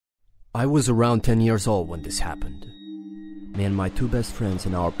I was around 10 years old when this happened. Me and my two best friends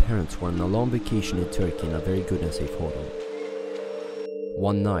and our parents were on a long vacation in Turkey in a very good and safe hotel.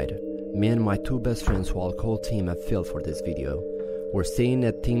 One night, me and my two best friends, who I'll call Tim and Phil for this video, were staying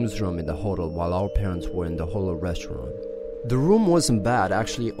at Tim's room in the hotel while our parents were in the hotel restaurant. The room wasn't bad,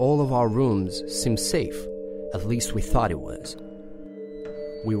 actually all of our rooms seemed safe, at least we thought it was.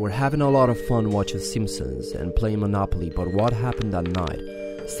 We were having a lot of fun watching Simpsons and playing Monopoly, but what happened that night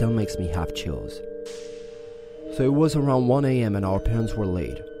still makes me have chills. So it was around 1 a.m. and our parents were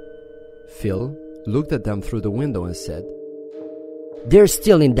late. Phil looked at them through the window and said, "They're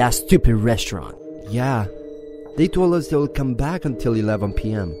still in that stupid restaurant." "Yeah, they told us they'll come back until 11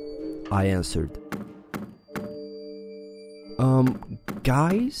 p.m. I answered.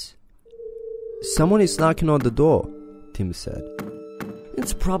 Guys? Someone is knocking on the door," Tim said.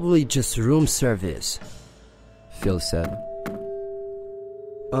 "It's probably just room service," Phil said.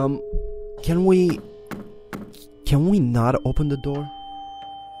 Can we not open the door?"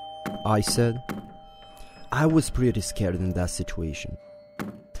 I said. I was pretty scared in that situation.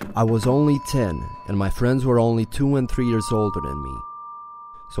 I was only 10 and my friends were only 2 and 3 years older than me.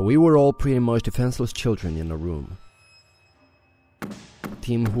 So we were all pretty much defenseless children in a room.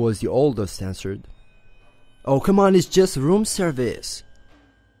 Tim, who was the oldest, answered, "Oh, come on, it's just room service."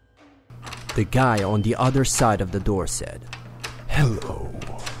 The guy on the other side of the door said, "Hello.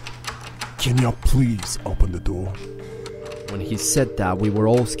 Can you please open the door?" When he said that, we were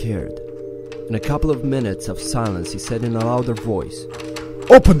all scared. In a couple of minutes of silence, he said in a louder voice,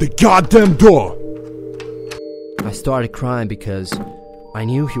 "Open the goddamn door!" I started crying because I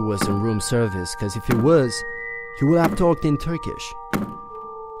knew he was in room service, because if he was, he would have talked in Turkish.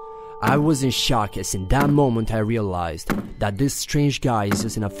 I was in shock as in that moment I realized that this strange guy is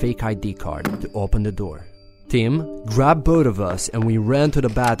using a fake ID card to open the door. Tim grabbed both of us and we ran to the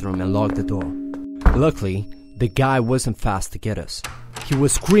bathroom and locked the door. Luckily, the guy wasn't fast to get us. He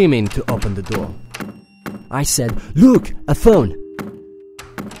was screaming to open the door. I said, "Look, a phone!"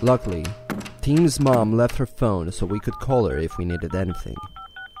 Luckily, Tim's mom left her phone so we could call her if we needed anything.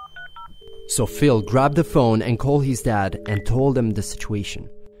 So Phil grabbed the phone and called his dad and told them the situation.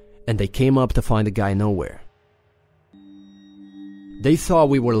 And they came up to find the guy nowhere. They thought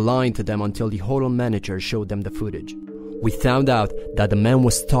we were lying to them until the hotel manager showed them the footage. We found out that the man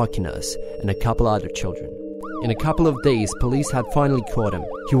was stalking us and a couple other children. In a couple of days, police had finally caught him.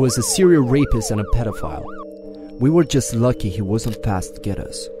 He was a serial rapist and a pedophile. We were just lucky he wasn't fast to get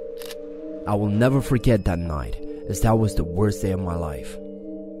us. I will never forget that night, as that was the worst day of my life.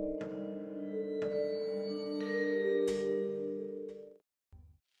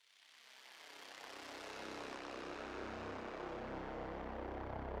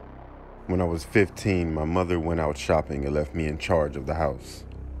 When I was 15, my mother went out shopping and left me in charge of the house.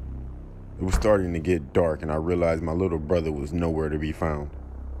 It was starting to get dark and I realized my little brother was nowhere to be found.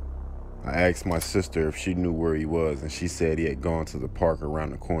 I asked my sister if she knew where he was and she said he had gone to the park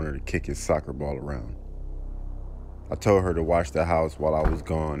around the corner to kick his soccer ball around. I told her to watch the house while I was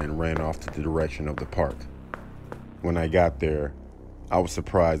gone and ran off to the direction of the park. When I got there, I was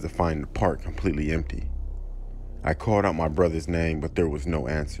surprised to find the park completely empty. I called out my brother's name, but there was no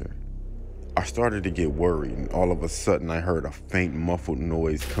answer. I started to get worried, and all of a sudden I heard a faint muffled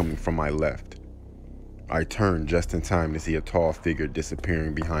noise coming from my left. I turned just in time to see a tall figure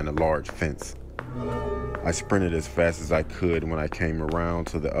disappearing behind a large fence. I sprinted as fast as I could. When I came around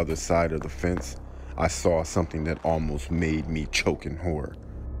to the other side of the fence, I saw something that almost made me choke in horror.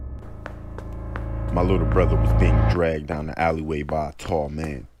 My little brother was being dragged down the alleyway by a tall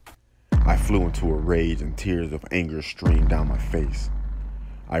man. I flew into a rage and tears of anger streamed down my face.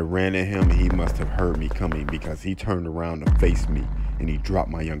 I ran at him and he must have heard me coming because he turned around to face me and he dropped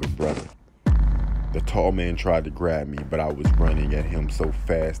my younger brother. The tall man tried to grab me, but I was running at him so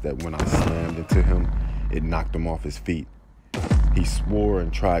fast that when I slammed into him, it knocked him off his feet. He swore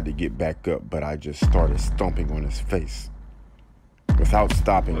and tried to get back up, but I just started stomping on his face. Without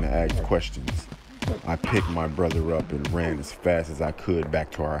stopping to ask questions, I picked my brother up and ran as fast as I could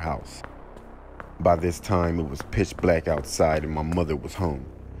back to our house. By this time, it was pitch black outside and my mother was home.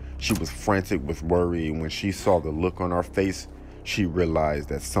 She was frantic with worry, and when she saw the look on our face, she realized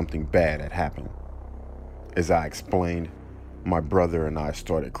that something bad had happened. As I explained, my brother and I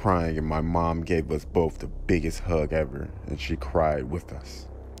started crying and my mom gave us both the biggest hug ever, and she cried with us.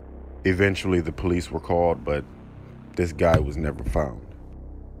 Eventually, the police were called, but this guy was never found.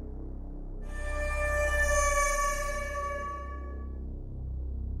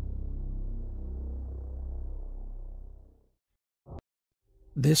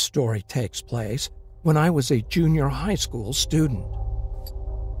 This story takes place when I was a junior high school student.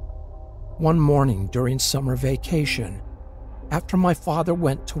 One morning during summer vacation, after my father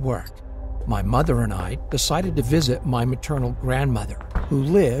went to work, my mother and I decided to visit my maternal grandmother, who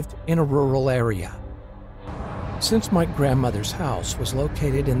lived in a rural area. Since my grandmother's house was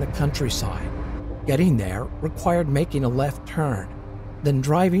located in the countryside, getting there required making a left turn, then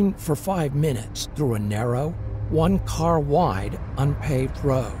driving for 5 minutes through a narrow, one-car-wide, unpaved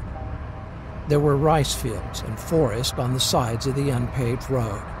road. There were rice fields and forest on the sides of the unpaved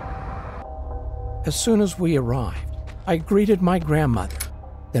road. As soon as we arrived, I greeted my grandmother,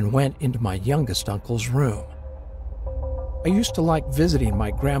 then went into my youngest uncle's room. I used to like visiting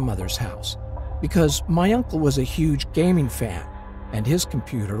my grandmother's house because my uncle was a huge gaming fan and his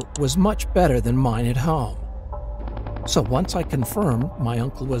computer was much better than mine at home. So once I confirmed my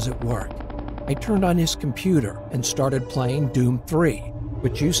uncle was at work, I turned on his computer and started playing Doom 3,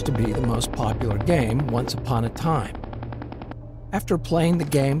 which used to be the most popular game once upon a time. After playing the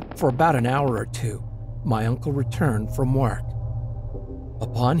game for about an hour or two, my uncle returned from work.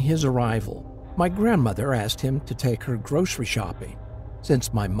 Upon his arrival, my grandmother asked him to take her grocery shopping,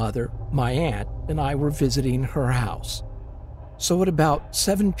 since my mother, my aunt, and I were visiting her house. So at about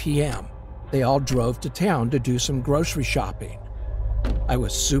 7 p.m., they all drove to town to do some grocery shopping. I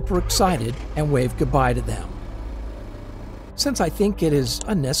was super excited and waved goodbye to them. Since I think it is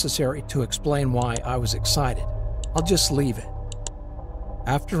unnecessary to explain why I was excited, I'll just leave it.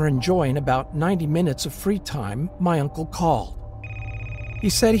 After enjoying about 90 minutes of free time, my uncle called.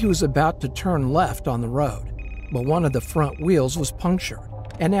 He said he was about to turn left on the road, but one of the front wheels was punctured,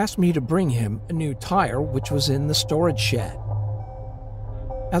 and asked me to bring him a new tire which was in the storage shed.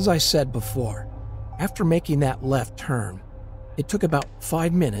 As I said before, after making that left turn, it took about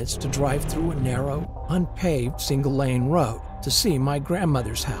 5 minutes to drive through a narrow, unpaved single-lane road to see my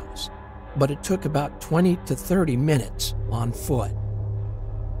grandmother's house, but it took about 20 to 30 minutes on foot.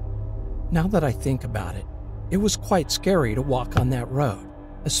 Now that I think about it, it was quite scary to walk on that road,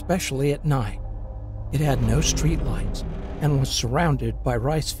 especially at night. It had no streetlights and was surrounded by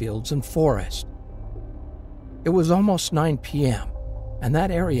rice fields and forest. It was almost 9 p.m., and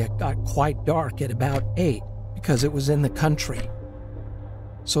that area got quite dark at about 8 because it was in the country.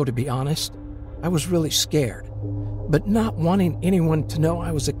 So to be honest, I was really scared, but not wanting anyone to know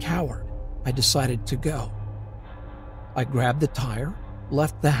I was a coward, I decided to go. I grabbed the tire,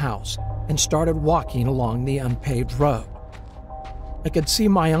 left the house, and started walking along the unpaved road. I could see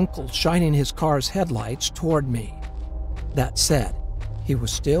my uncle shining his car's headlights toward me. That said, he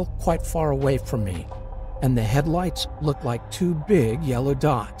was still quite far away from me, and the headlights looked like 2 big yellow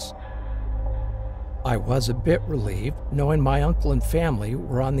dots. I was a bit relieved knowing my uncle and family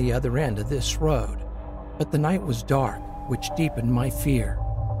were on the other end of this road, but the night was dark, which deepened my fear.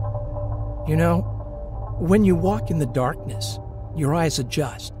 You know, when you walk in the darkness, your eyes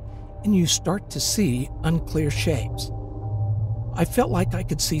adjust, and you start to see unclear shapes. I felt like I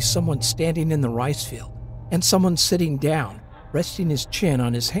could see someone standing in the rice field, and someone sitting down, resting his chin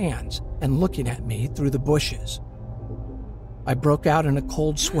on his hands and looking at me through the bushes. I broke out in a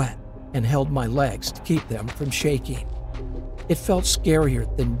cold sweat and held my legs to keep them from shaking. It felt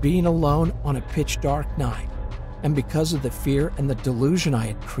scarier than being alone on a pitch-dark night, and because of the fear and the delusion I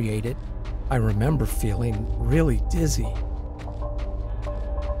had created, I remember feeling really dizzy.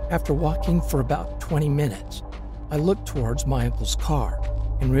 After walking for about 20 minutes, I looked towards my uncle's car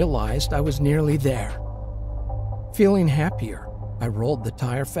and realized I was nearly there. Feeling happier, I rolled the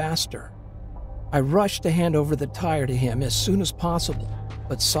tire faster. I rushed to hand over the tire to him as soon as possible,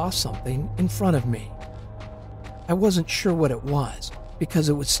 but saw something in front of me. I wasn't sure what it was because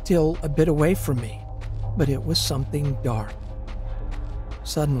it was still a bit away from me, but it was something dark.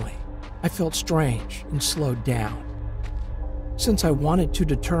 Suddenly, I felt strange and slowed down. Since I wanted to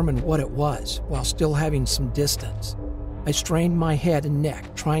determine what it was while still having some distance, I strained my head and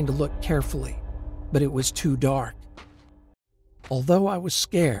neck trying to look carefully, but it was too dark. Although I was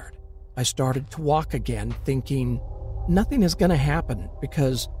scared, I started to walk again, thinking, nothing is going to happen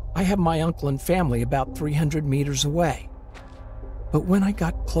because I have my uncle and family about 300 meters away. But when I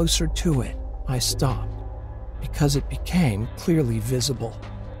got closer to it, I stopped because it became clearly visible.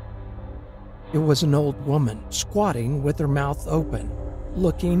 It was an old woman squatting with her mouth open,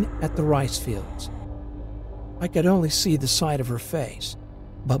 looking at the rice fields. I could only see the side of her face,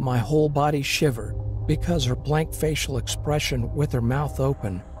 but my whole body shivered because her blank facial expression with her mouth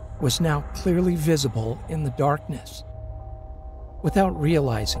open was now clearly visible in the darkness. Without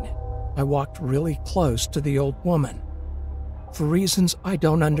realizing it, I walked really close to the old woman. For reasons I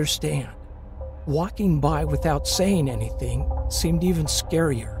don't understand, walking by without saying anything seemed even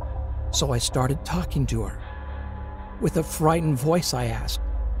scarier. So I started talking to her. With a frightened voice, I asked,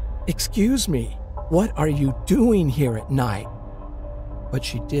 "Excuse me, what are you doing here at night?" But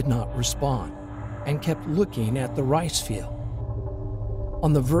she did not respond and kept looking at the rice field.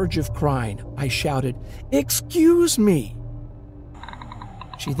 On the verge of crying, I shouted, "Excuse me!"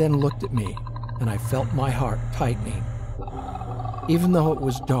 She then looked at me, and I felt my heart tightening. Even though it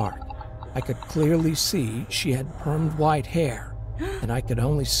was dark, I could clearly see she had permed white hair, and I could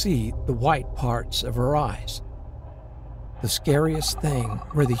only see the white parts of her eyes. The scariest thing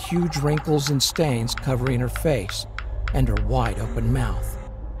were the huge wrinkles and stains covering her face and her wide-open mouth.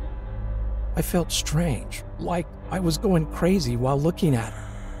 I felt strange, like I was going crazy while looking at her.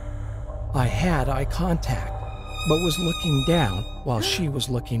 I had eye contact, but was looking down while she was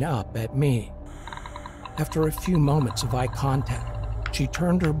looking up at me. After a few moments of eye contact, she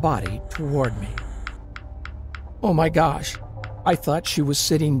turned her body toward me. Oh my gosh, I thought she was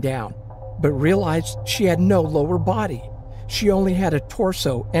sitting down, but realized she had no lower body. She only had a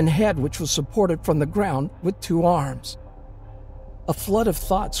torso and head which was supported from the ground with 2 arms. A flood of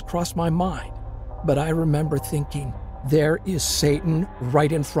thoughts crossed my mind, but I remember thinking, there is Satan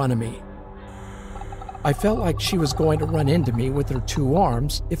right in front of me. I felt like she was going to run into me with her 2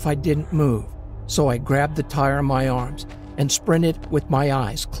 arms if I didn't move, so I grabbed the tire in my arms and sprinted with my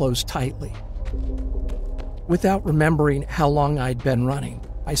eyes closed tightly. Without remembering how long I'd been running,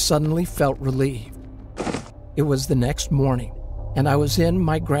 I suddenly felt relieved. It was the next morning, and I was in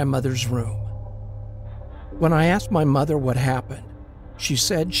my grandmother's room. When I asked my mother what happened, she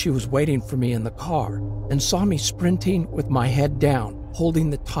said she was waiting for me in the car and saw me sprinting with my head down, holding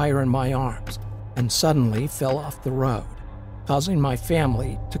the tire in my arms, and suddenly fell off the road, causing my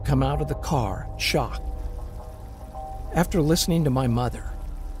family to come out of the car shocked. After listening to my mother,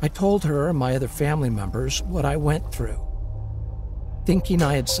 I told her and my other family members what I went through. Thinking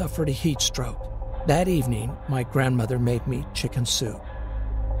I had suffered a heat stroke, that evening my grandmother made me chicken soup.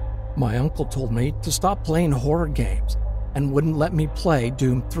 My uncle told me to stop playing horror games and wouldn't let me play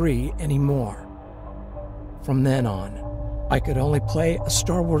Doom 3 anymore. From then on, I could only play a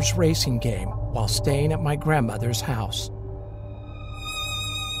Star Wars racing game while staying at my grandmother's house.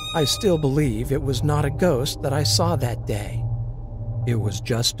 I still believe it was not a ghost that I saw that day. It was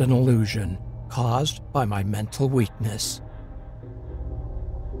just an illusion caused by my mental weakness.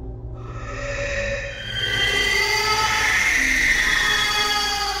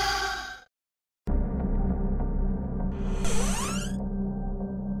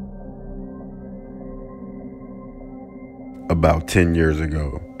 About 10 years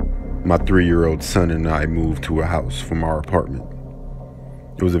ago, my 3-year-old son and I moved to a house from our apartment.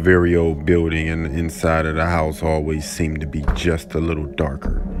 It was a very old building, and the inside of the house always seemed to be just a little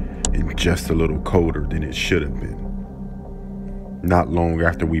darker and just a little colder than it should have been. Not long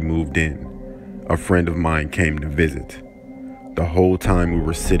after we moved in, a friend of mine came to visit. The whole time we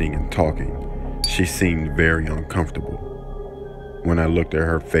were sitting and talking, she seemed very uncomfortable. When I looked at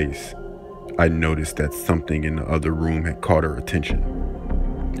her face, I noticed that something in the other room had caught her attention.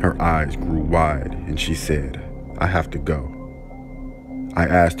 Her eyes grew wide and she said, "I have to go." I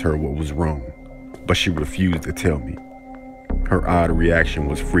asked her what was wrong, but she refused to tell me. Her odd reaction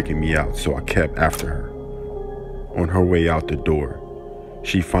was freaking me out, so I kept after her. On her way out the door,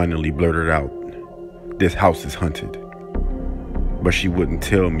 she finally blurted out, "This house is haunted." But she wouldn't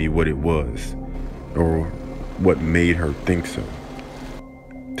tell me what it was or what made her think so.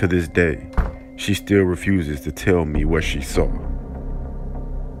 To this day, she still refuses to tell me what she saw.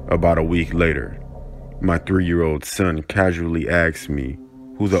 About a week later, my 3-year-old son casually asked me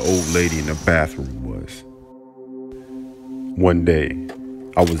who the old lady in the bathroom was. One day,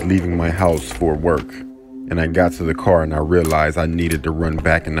 I was leaving my house for work, and I got to the car and I realized I needed to run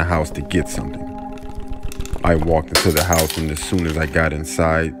back in the house to get something. I walked into the house, and as soon as I got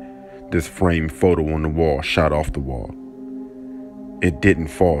inside, this framed photo on the wall shot off the wall. It didn't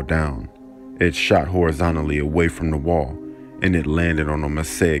fall down. It shot horizontally away from the wall, and it landed on a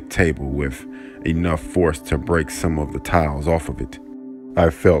mosaic table with enough force to break some of the tiles off of it. I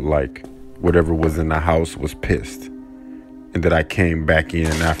felt like whatever was in the house was pissed, and that I came back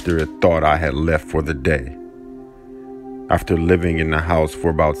in after it thought I had left for the day. After living in the house for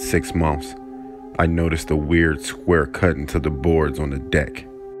about 6 months, I noticed a weird square cut into the boards on the deck.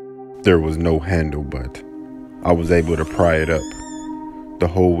 There was no handle, but I was able to pry it up. The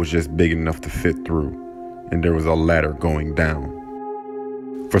hole was just big enough to fit through, and there was a ladder going down.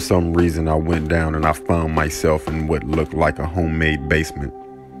 For some reason, I went down and I found myself in what looked like a homemade basement.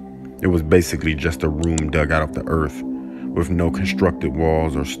 It was basically just a room dug out of the earth, with no constructed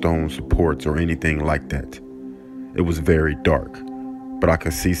walls or stone supports or anything like that. It was very dark, but I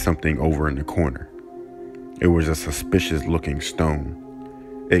could see something over in the corner. It was a suspicious looking stone.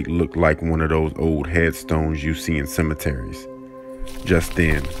 It looked like one of those old headstones you see in cemeteries. Just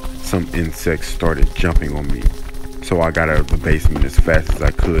then, some insects started jumping on me, so I got out of the basement as fast as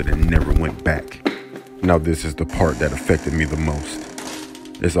I could and never went back. Now this is the part that affected me the most.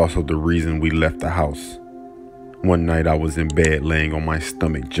 It's also the reason we left the house. One night I was in bed laying on my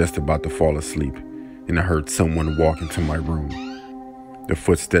stomach just about to fall asleep, and I heard someone walk into my room. The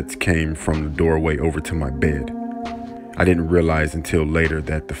footsteps came from the doorway over to my bed. I didn't realize until later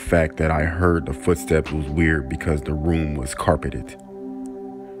that the fact that I heard the footsteps was weird because the room was carpeted.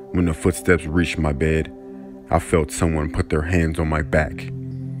 When the footsteps reached my bed, I felt someone put their hands on my back.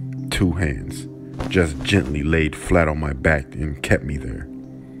 2 hands, just gently laid flat on my back and kept me there.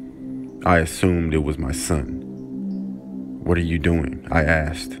 I assumed it was my son. "What are you doing?" I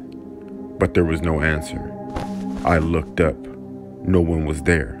asked, but there was no answer. I looked up. No one was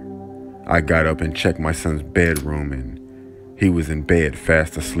there. I got up and checked my son's bedroom, and he was in bed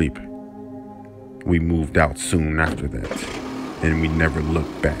fast asleep. We moved out soon after that, and we never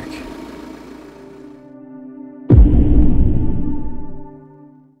looked back.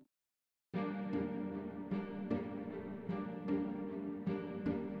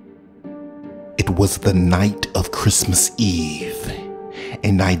 It was the night of Christmas Eve,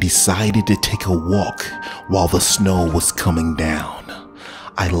 and I decided to take a walk while the snow was coming down.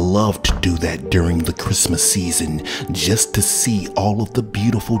 I love to do that during the Christmas season, just to see all of the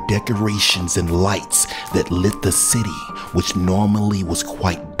beautiful decorations and lights that lit the city, which normally was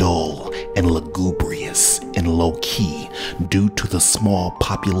quite dull and lugubrious and low-key due to the small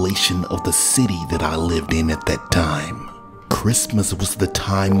population of the city that I lived in at that time. Christmas was the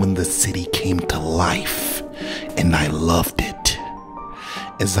time when the city came to life, and I loved it.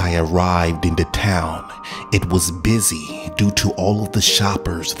 As I arrived into town, it was busy due to all of the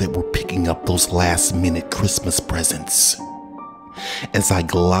shoppers that were picking up those last-minute Christmas presents. As I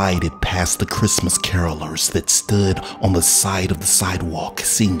glided past the Christmas carolers that stood on the side of the sidewalk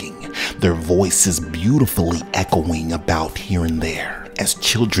singing, their voices beautifully echoing about here and there, as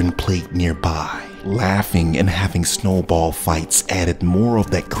children played nearby. Laughing and having snowball fights added more of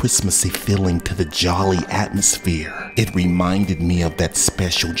that Christmassy feeling to the jolly atmosphere. It reminded me of that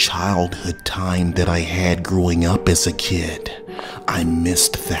special childhood time that I had growing up as a kid. I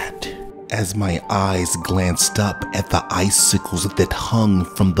missed that. As my eyes glanced up at the icicles that hung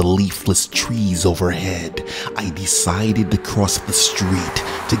from the leafless trees overhead, I decided to cross the street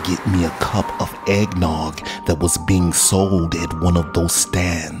to get me a cup of eggnog that was being sold at one of those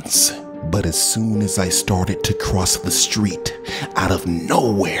stands. But as soon as I started to cross the street, out of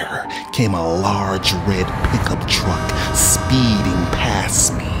nowhere came a large red pickup truck speeding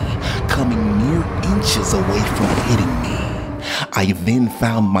past me, coming mere inches away from hitting me. I then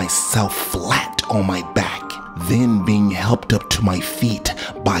found myself flat on my back, then being helped up to my feet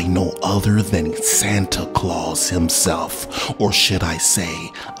by no other than Santa Claus himself, or should I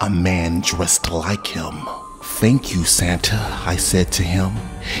say, a man dressed like him. "Thank you, Santa," I said to him.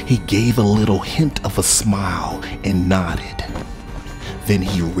 He gave a little hint of a smile and nodded. Then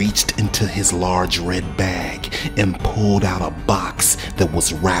he reached into his large red bag and pulled out a box that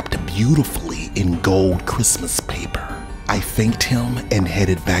was wrapped beautifully in gold Christmas paper. I thanked him and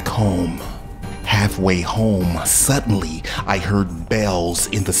headed back home. Halfway home, suddenly I heard bells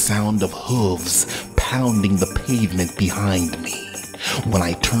and the sound of hooves pounding the pavement behind me. When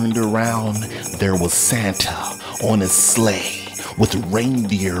I turned around, there was Santa on his sleigh with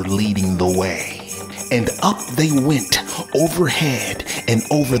reindeer leading the way. And up they went, overhead and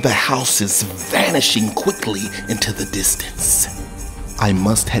over the houses, vanishing quickly into the distance. I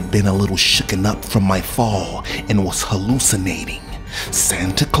must have been a little shooken up from my fall and was hallucinating.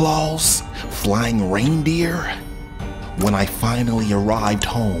 Santa Claus? Flying reindeer? When I finally arrived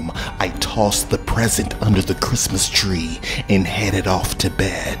home, I tossed the present under the Christmas tree and headed off to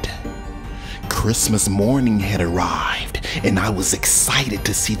bed. Christmas morning had arrived, and I was excited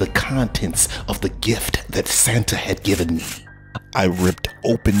to see the contents of the gift that Santa had given me. I ripped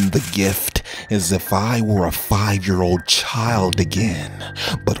open the gift as if I were a 5-year-old child again,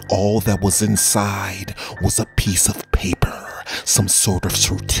 but all that was inside was a piece of paper, some sort of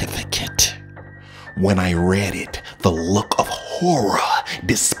certificate. When I read it, the look of horror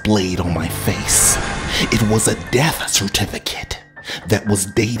displayed on my face. It was a death certificate that was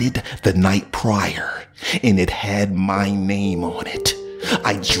dated the night prior, and it had my name on it.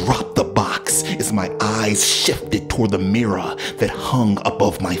 I dropped the box as my eyes shifted toward the mirror that hung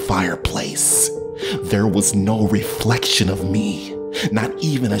above my fireplace. There was no reflection of me, not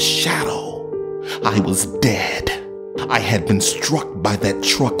even a shadow. I was dead. I had been struck by that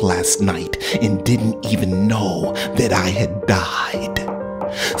truck last night and didn't even know that I had died.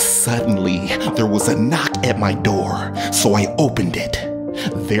 Suddenly, there was a knock at my door, so I opened it.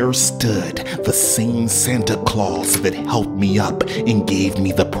 There stood the same Santa Claus that helped me up and gave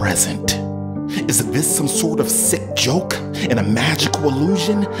me the present. Is this some sort of sick joke and a magical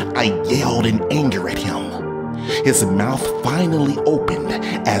illusion? I yelled in anger at him. His mouth finally opened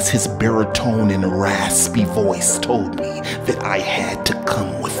as his baritone and raspy voice told me that I had to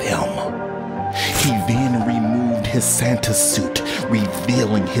come with him. He then removed his Santa suit,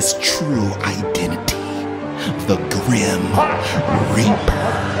 revealing his true identity, the Grim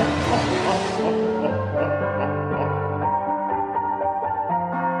Reaper.